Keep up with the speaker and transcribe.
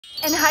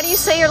And how do you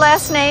say your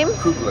last name?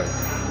 Kugler.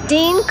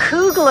 Dean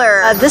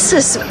Kugler. This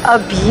is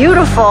a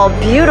beautiful,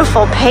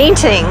 beautiful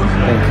painting.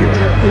 Thank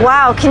you.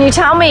 Wow, can you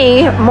tell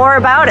me more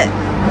about it?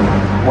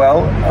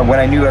 Well, when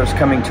I knew I was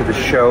coming to the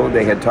show,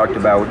 they had talked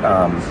about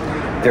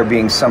there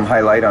being some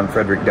highlight on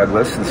Frederick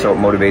Douglass, and so it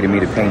motivated me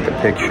to paint the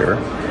picture.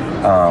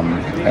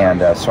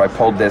 So I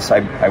pulled this.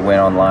 I went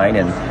online,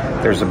 and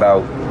there's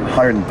about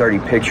 130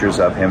 pictures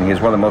of him. He is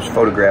one of the most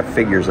photographed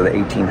figures of the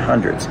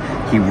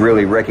 1800s. He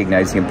really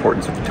recognized the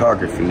importance of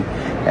photography,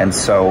 and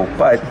so,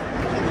 but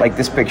like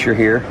this picture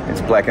here,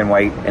 it's black and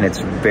white, and it's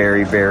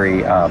very,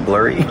 very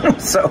blurry.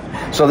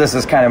 so this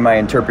is kind of my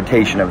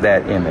interpretation of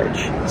that image.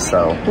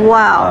 So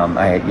wow,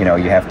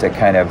 you have to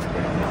kind of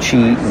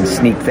cheat and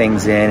sneak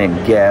things in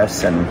and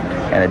guess and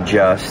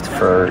adjust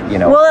for,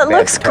 Well, it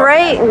looks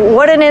great.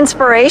 What an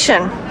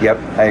inspiration. Yep,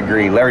 I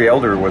agree. Larry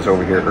Elder was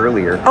over here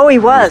earlier. Oh, he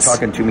was? He was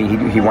talking to me.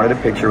 He wanted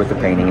a picture with the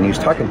painting, and he was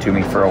talking to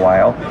me for a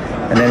while.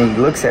 And then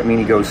he looks at me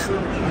and he goes,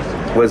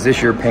 "Was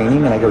this your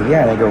painting?" And I go,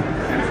 "Yeah." And I go,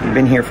 "You've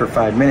been here for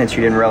 5 minutes.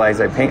 You didn't realize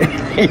I painted."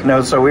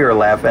 So we were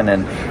laughing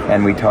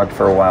and we talked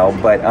for a while.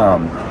 But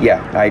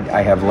yeah,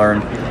 I have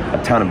learned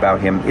a ton about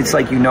him. It's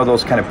like,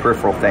 those kind of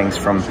peripheral things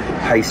from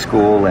high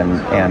school and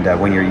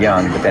when you're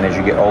young, but then as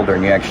you get older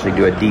and you actually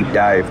do a deep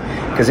dive,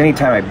 because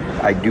anytime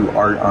I do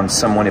art on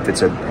someone, if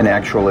it's an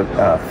actual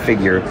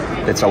figure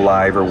that's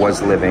alive or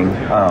was living,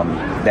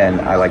 then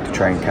I like to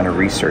try and kind of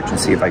research and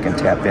see if I can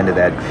tap into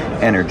that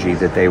energy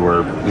that they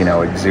were,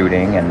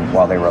 exuding and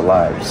while they were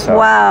alive. So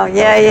wow,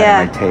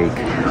 yeah. That's kind of my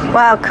take.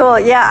 Wow, cool.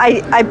 Yeah,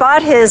 I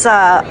bought his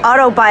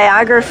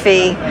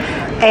autobiography,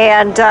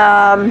 and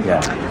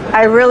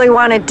I really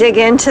want to dig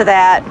into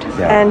that.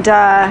 Yeah. And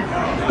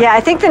yeah,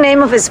 I think the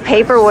name of his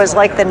paper was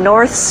like the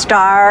North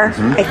Star,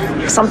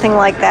 something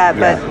like that. Yeah.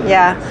 But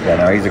yeah. Yeah,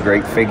 no, he's a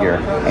great figure.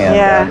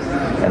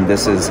 And and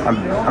this is, I'm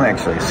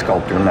actually a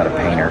sculptor. I'm not a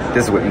painter.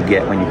 This is what you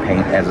get when you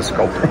paint as a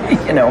sculptor,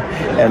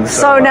 And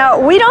so now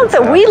we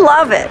don't. We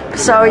love it.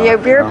 So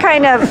you're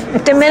kind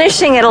of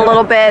diminishing it a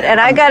little bit. And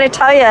I got to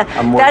tell you,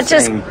 that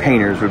saying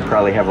painters would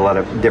probably have a lot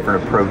of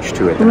different approach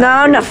to it.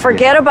 No,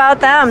 forget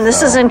about them.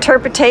 This is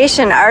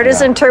interpretation. Art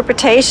is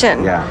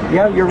interpretation.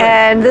 Yeah, you're right.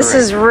 And this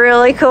is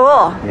really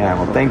cool. Yeah,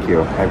 well, thank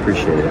you. I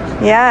appreciate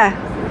it.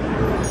 Yeah.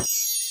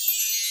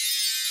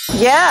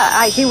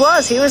 Yeah, he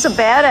was a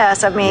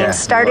badass. I mean,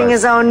 starting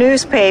his own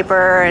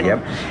newspaper and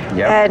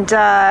and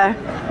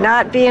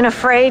not being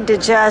afraid to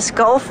just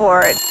go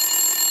for it.